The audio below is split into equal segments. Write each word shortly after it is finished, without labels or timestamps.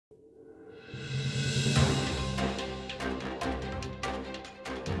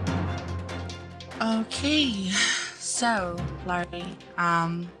Okay, so Larry,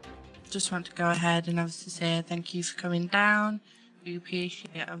 just want to go ahead and obviously say thank you for coming down. We appreciate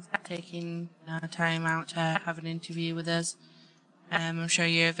taking time out to have an interview with us. I'm sure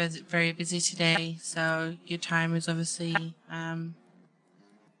you're very busy today, so your time is obviously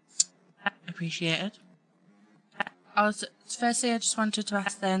appreciated. Firstly, I just wanted to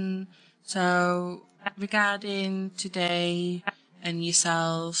ask then, so regarding today and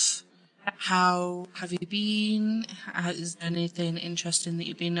yourself, how have you been? Is there anything interesting that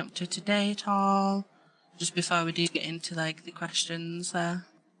you've been up to today at all? Just before we do get into like the questions there.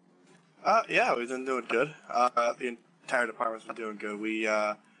 Yeah, we've been doing good. The entire department's been doing good. We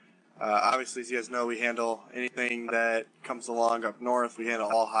obviously, as you guys know, we handle anything that comes along up north. We handle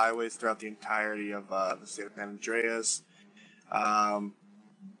all highways throughout the entirety of the state of San Andreas.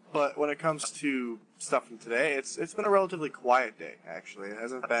 But when it comes to stuff from today, it's been a relatively quiet day, actually. It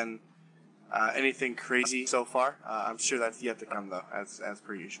hasn't been anything crazy so far. I'm sure that's yet to come, though, as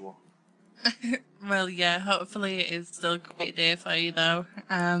per usual. Well, yeah, hopefully it is still a great day for you, though.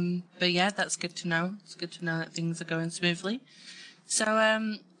 But yeah, that's good to know. It's good to know that things are going smoothly.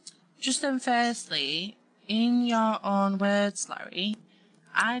 So, just then, firstly, in your own words, Larry,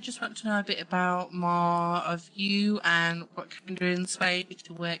 I just want to know a bit about more of you and what kind of inspired you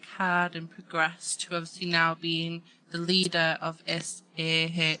to work hard and progress to obviously now being the leader of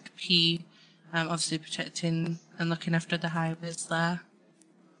SAHP, obviously protecting and looking after the highways there.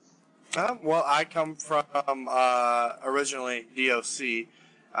 Well, I come from originally DOC.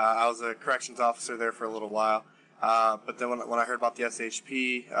 I was a corrections officer there for a little while. But then when I heard about the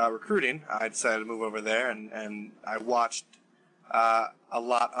SHP recruiting, I decided to move over there, and I watched a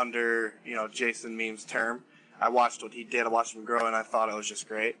lot under Jason Meme's term. I watched what he did, I watched him grow, and I thought it was just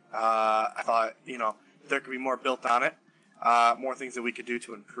great. I thought there could be more built on it, more things that we could do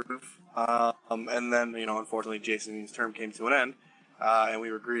to improve. And then unfortunately Jason Meme's term came to an end, and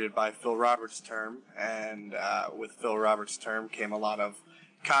we were greeted by Phil Roberts' term. And with Phil Roberts' term came a lot of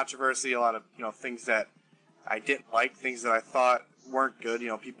controversy, a lot of things that I didn't like, things that I thought weren't good.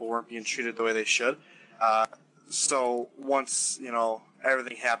 People weren't being treated the way they should. So once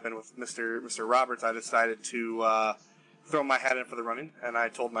everything happened with Mr. Roberts, I decided to throw my hat in for the running, and I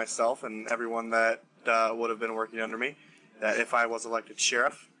told myself and everyone that would have been working under me that if I was elected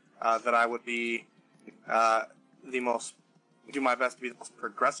sheriff, that I would be do my best to be the most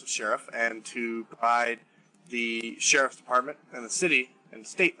progressive sheriff and to provide the sheriff's department and the city and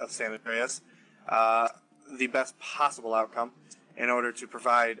state of San Andreas the best possible outcome in order to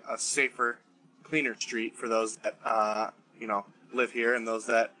provide a safer, cleaner street for those that live here and those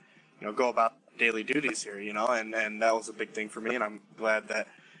that go about daily duties here. And that was a big thing for me, and I'm glad that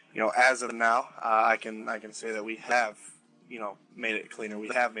as of now I can say that we have made it cleaner, we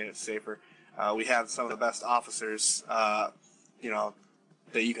have made it safer, we have some of the best officers that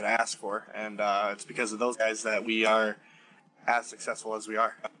you could ask for, and it's because of those guys that we are as successful as we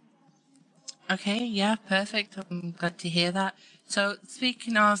are. Okay, yeah, perfect. I'm glad to hear that. So,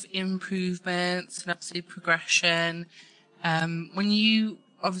 speaking of improvements and obviously progression, when you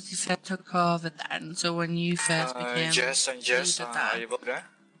obviously first took over then, so when you first became Jess, are you there?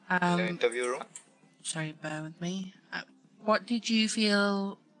 The interview room? Sorry, bear with me. What did you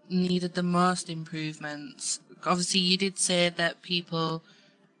feel needed the most improvements? Obviously, you did say that people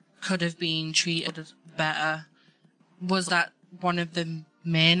could have been treated better. Was that one of the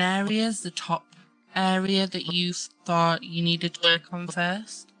main areas, the top area that you thought you needed to work on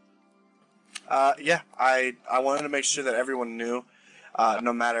first? Yeah, I wanted to make sure that everyone knew,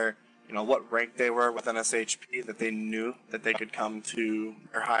 no matter what rank they were within SHP, that they knew that they could come to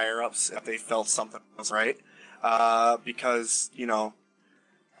their higher ups if they felt something was right. Because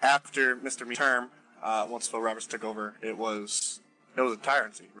after Mr. Me's term, once Phil Roberts took over, it was a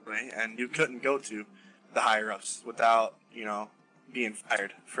tyrant, really, and you couldn't go to the higher ups without being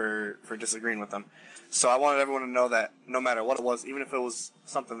fired for disagreeing with them. So I wanted everyone to know that no matter what it was, even if it was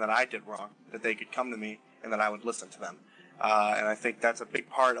something that I did wrong, that they could come to me and that I would listen to them. And I think that's a big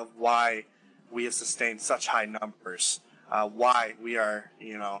part of why we have sustained such high numbers, why we are,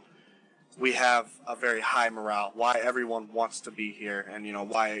 we have a very high morale, why everyone wants to be here, and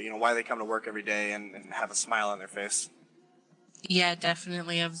why they come to work every day and have a smile on their face. Yeah,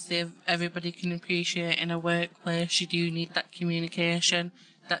 definitely. Obviously, if everybody can appreciate in a workplace, you do need that communication,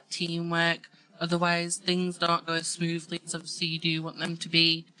 that teamwork. Otherwise, things don't go as smoothly as obviously you do want them to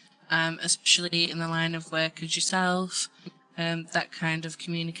be, especially in the line of work as yourself. That kind of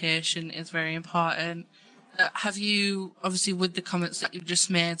communication is very important. Have you, obviously with the comments that you've just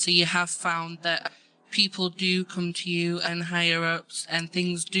made, so you have found that people do come to you and higher ups and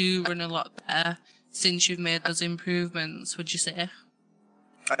things do run a lot better since you've made those improvements, would you say?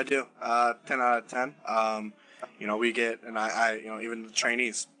 I do. 10 out of 10. We get, and I even the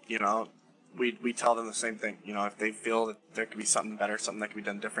trainees, we tell them the same thing. If they feel that there could be something better, something that could be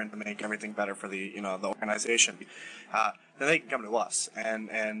done different to make everything better for the, the organization, then they can come to us,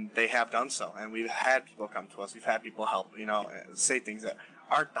 and they have done so. And we've had people come to us. We've had people help, say things that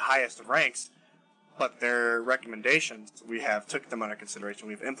aren't the highest of ranks, but their recommendations, we have took them under consideration.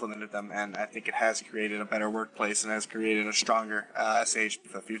 We've implemented them, and I think it has created a better workplace and has created a stronger SAHP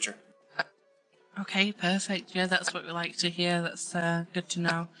for the future. Okay, perfect. Yeah, that's what we like to hear. That's good to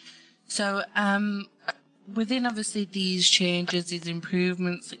know. So, within obviously these changes, these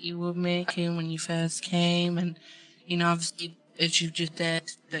improvements that you were making when you first came, and obviously as you've just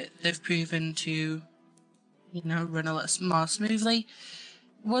said, that they've proven to, run a lot more smoothly.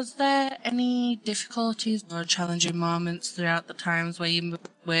 Was there any difficulties or challenging moments throughout the times where you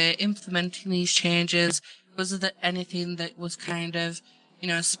were implementing these changes? Was there anything that was kind of,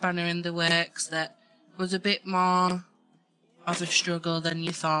 a spanner in the works that was a bit more of a struggle than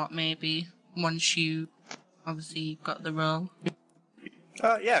you thought maybe once you obviously got the role?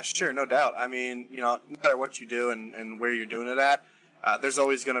 Yeah, sure, no doubt. I mean, no matter what you do and where you're doing it at, there's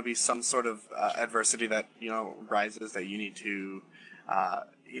always going to be some sort of adversity that, rises that you need to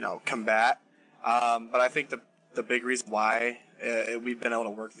combat. But I think the big reason why we've been able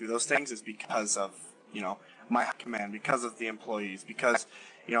to work through those things is because of, my command, because of the employees, because,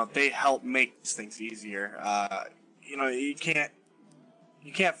 they help make these things easier. You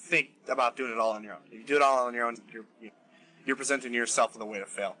can't think about doing it all on your own. If you do it all on your own, you're presenting yourself with a way to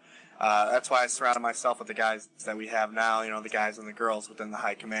fail. That's why I surrounded myself with the guys that we have now, the guys and the girls within the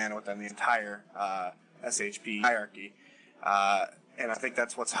high command, within the entire SHP hierarchy. And I think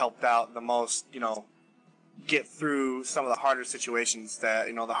that's what's helped out the most, get through some of the harder situations that,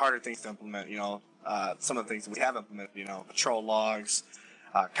 the harder things to implement, some of the things that we have implemented, patrol logs,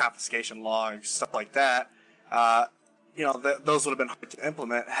 confiscation logs, stuff like that. Those would have been hard to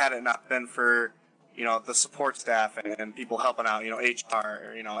implement had it not been for, the support staff and people helping out,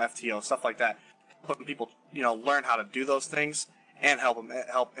 HR, FTO, stuff like that. Helping people, learn how to do those things and help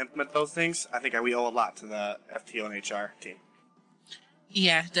implement those things. I think we owe a lot to the FTO and HR team.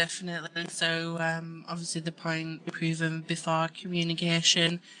 Yeah, definitely. So, obviously the point proven before,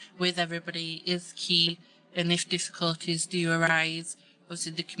 communication with everybody is key, and if difficulties do arise,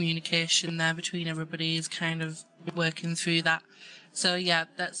 obviously the communication there between everybody is kind of working through that. So yeah,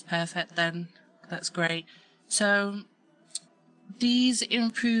 that's perfect then. That's great. So these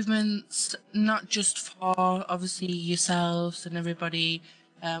improvements, not just for obviously yourselves and everybody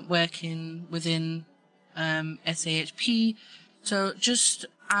working within SAHP, so just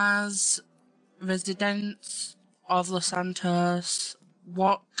as residents of Los Santos,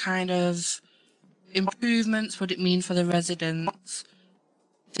 what kind of improvements would it mean for the residents,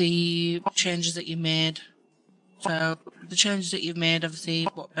 the changes that you made? So the changes that you've made, obviously,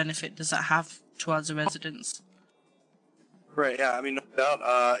 what benefit does that have towards the residents? Right, yeah, I mean, no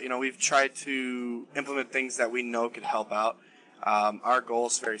doubt, we've tried to implement things that we know could help out. Our goal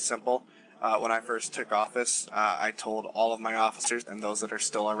is very simple. When I first took office, I told all of my officers and those that are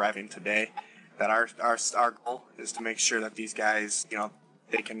still arriving today that our goal is to make sure that these guys,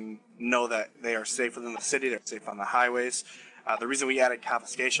 they can know that they are safe within the city, they're safe on the highways. The reason we added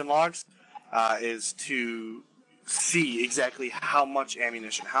confiscation logs is to see exactly how much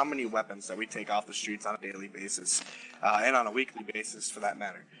ammunition, how many weapons that we take off the streets on a daily basis, and on a weekly basis for that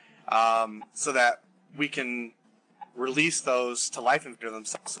matter, so that we can release those to LifeInvader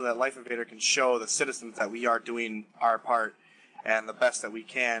themselves, so that LifeInvader can show the citizens that we are doing our part and the best that we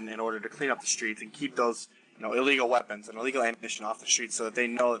can in order to clean up the streets and keep those illegal weapons and illegal ammunition off the streets, so that they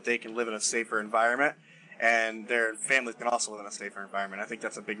know that they can live in a safer environment and their families can also live in a safer environment. I think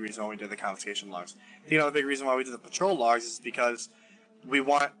that's a big reason why we did the confiscation logs. The big reason why we did the patrol logs is because we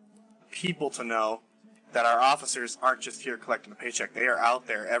want people to know that our officers aren't just here collecting a paycheck. They are out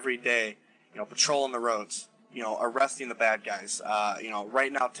there every day, patrolling the roads, arresting the bad guys,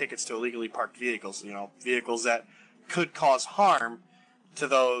 writing out tickets to illegally parked vehicles, vehicles that could cause harm to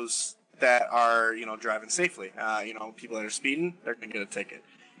those that are, driving safely. People that are speeding, they're going to get a ticket.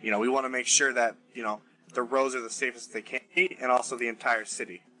 We want to make sure that, the roads are the safest they can be, and also the entire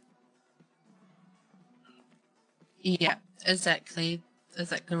city. Yeah, exactly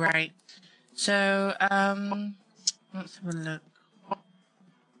right. So, let's have a look.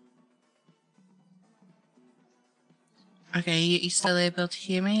 Okay, you still able to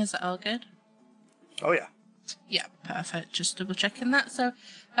hear me? Is that all good? Oh, yeah. Yeah, perfect. Just double checking that. So,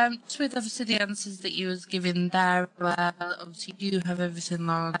 just with obviously the answers that you was giving there, well, obviously you do have everything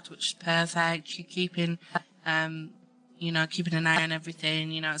logged, which is perfect. You're keeping, keeping an eye on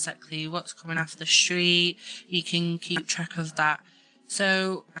everything. You know exactly what's coming off the street. You can keep track of that.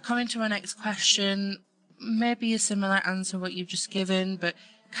 So, coming to my next question, maybe a similar answer what you've just given, but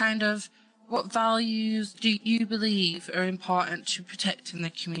kind of what values do you believe are important to protecting the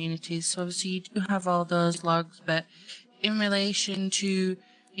communities? So obviously you do have all those logs, but in relation to,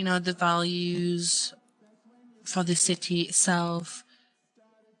 the values for the city itself,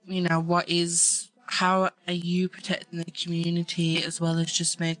 how are you protecting the community as well as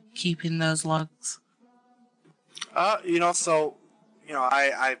just keeping those logs? I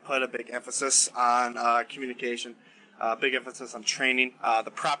put a big emphasis on communication, big emphasis on training,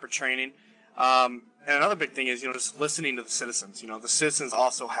 the proper training. And another big thing is, just listening to the citizens. The citizens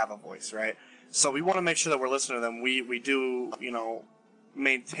also have a voice, right? So we want to make sure that we're listening to them. We do,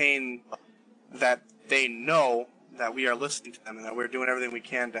 maintain that they know that we are listening to them and that we're doing everything we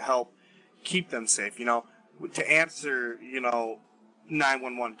can to help keep them safe. To answer,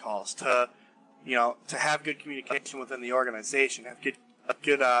 911 calls, to have good communication within the organization, have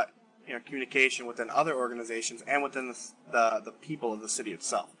good communication within other organizations and within the people of the city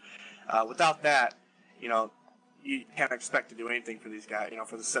itself. Without that, you can't expect to do anything for these guys,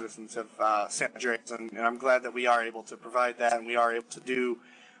 for the citizens of San Andreas. And I'm glad that we are able to provide that and we are able to do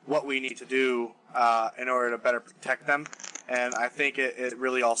what we need to do in order to better protect them. And I think it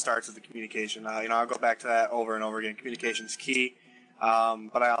really all starts with the communication. I'll go back to that over and over again. Communication is key.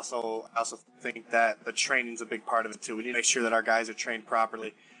 But I also think that the training is a big part of it too. We need to make sure that our guys are trained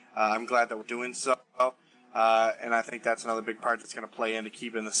properly. I'm glad that we're doing so. And I think that's another big part that's going to play into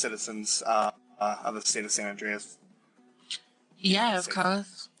keeping the citizens of the state of San Andreas. Yeah, of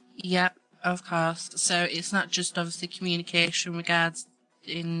course. Yep, of course. So it's not just obviously communication regards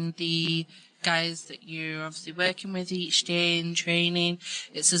in the guys that you're obviously working with each day in training.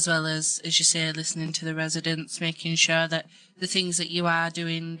 It's as well as you say, listening to the residents, making sure that the things that you are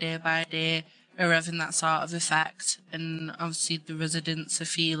doing day by day are having that sort of effect. And obviously the residents are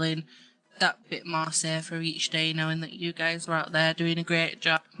feeling that bit more safer each day, knowing that you guys are out there doing a great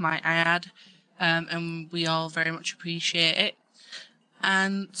job, might I add. And we all very much appreciate it.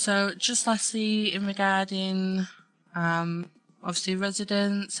 And so just lastly, in regarding obviously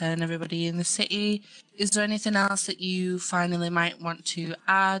residents and everybody in the city, is there anything else that you finally might want to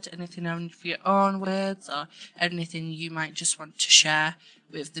add? Anything on your own words or anything you might just want to share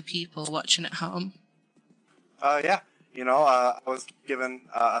with the people watching at home? Yeah. I was given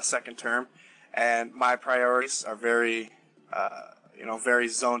a second term, and my priorities are very, very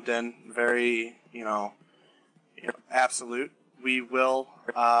zoned in, very, absolute. We will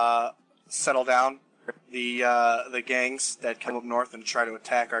settle down the gangs that come up north and try to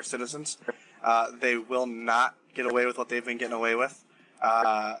attack our citizens. They will not get away with what they've been getting away with.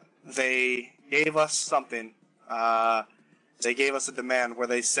 They gave us something. They gave us a demand where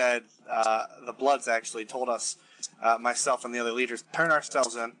they said, the Bloods actually told us, myself and the other leaders, turn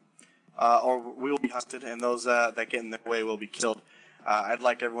ourselves in, or we will be hunted, and those that get in their way will be killed. I'd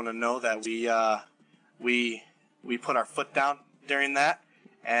like everyone to know that we put our foot down during that,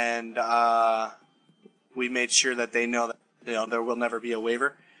 and we made sure that they know that there will never be a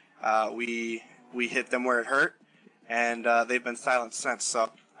waiver. We hit them where it hurt, and they've been silent since. So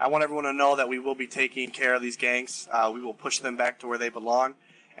I want everyone to know that we will be taking care of these gangs. We will push them back to where they belong,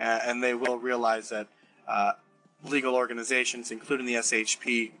 and they will realize that legal organizations, including the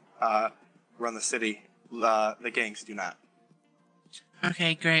SAHP, run the city. The gangs do not.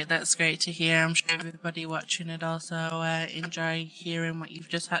 Okay, great. That's great to hear. I'm sure everybody watching it also enjoy hearing what you've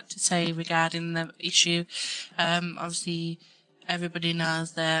just had to say regarding the issue. Obviously, everybody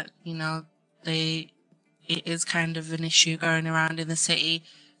knows that, it is kind of an issue going around in the city.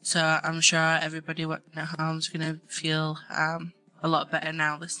 So I'm sure everybody watching at home is going to feel a lot better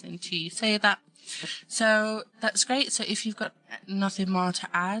now listening to you say that. So that's great. So if you've got nothing more to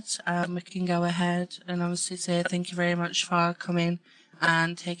add, we can go ahead and obviously say thank you very much for coming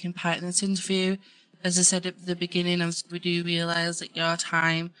and taking part in this interview. As I said at the beginning, we do realise that your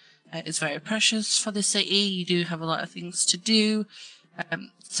time is very precious for the city. You do have a lot of things to do.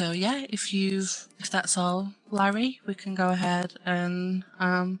 So yeah, if that's all, Larry, we can go ahead and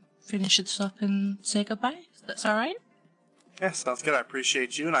finish this up and say goodbye. That's all right? Yeah, sounds good. I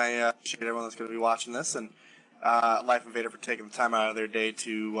appreciate you, and I appreciate everyone that's going to be watching this, and LifeInvader for taking the time out of their day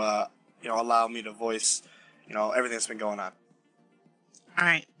to allow me to voice everything that's been going on. All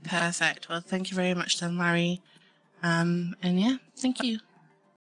right, perfect. Well, thank you very much then, Larry. And yeah, thank you.